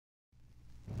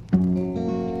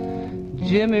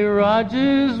Jimmie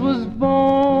Rodgers was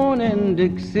born in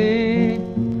Dixie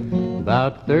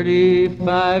about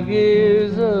 35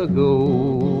 years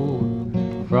ago.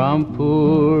 From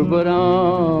poor but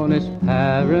honest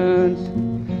parents,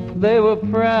 they were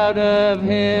proud of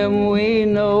him, we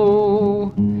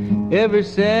know. Ever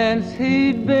since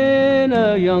he'd been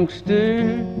a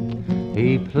youngster,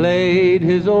 he played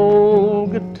his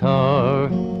old guitar,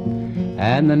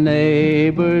 and the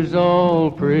neighbors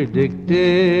all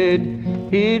predicted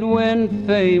he'd win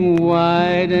fame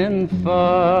wide and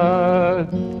far.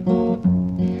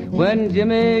 When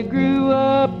Jimmie grew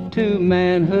up to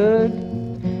manhood,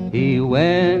 he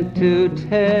went to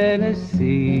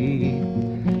Tennessee,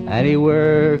 and he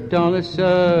worked on the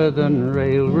Southern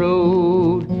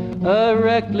Railroad. A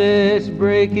reckless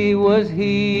breaky was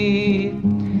he,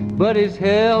 but his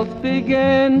health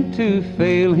began to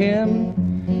fail him,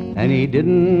 and he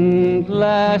didn't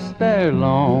last there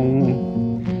long.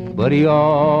 But he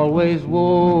always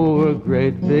wore a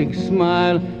great big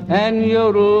smile and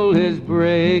yodeled his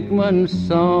brakeman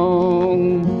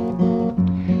song.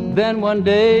 Then one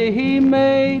day he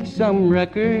made some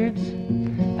records,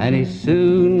 and he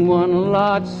soon won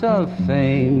lots of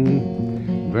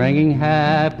fame, bringing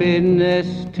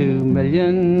happiness to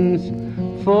millions.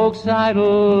 Folks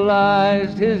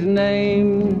idolized his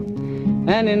name,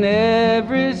 and in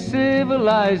every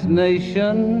civilized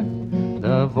nation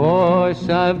the voice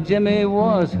of Jimmie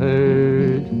was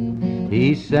heard.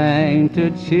 He sang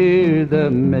to cheer the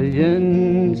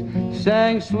millions,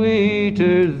 sang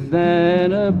sweeter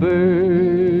than a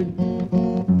bird.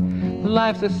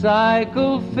 Life's a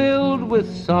cycle filled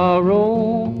with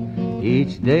sorrow,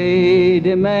 each day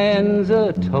demands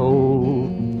a toll.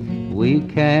 We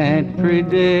can't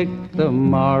predict the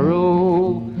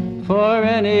morrow for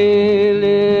any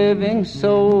living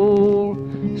soul.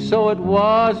 So it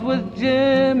was with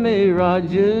Jimmie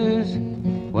Rodgers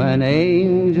when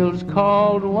angels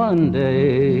called one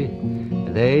day.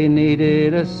 They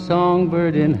needed a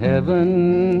songbird in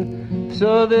heaven,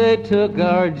 so they took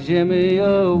our Jimmie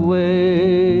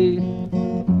away.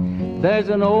 There's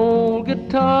an old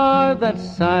guitar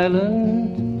that's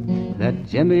silent that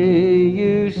Jimmie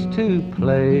used to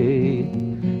play,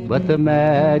 but the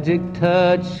magic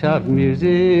touch of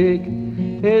music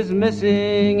is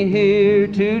missing here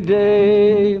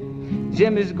today.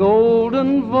 Jimmie's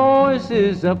golden voice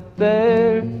is up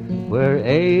there where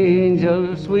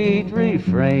angels' sweet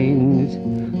refrains,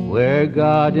 where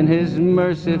God in his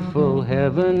merciful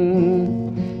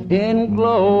heaven in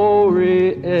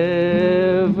glory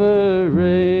ever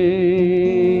reigns.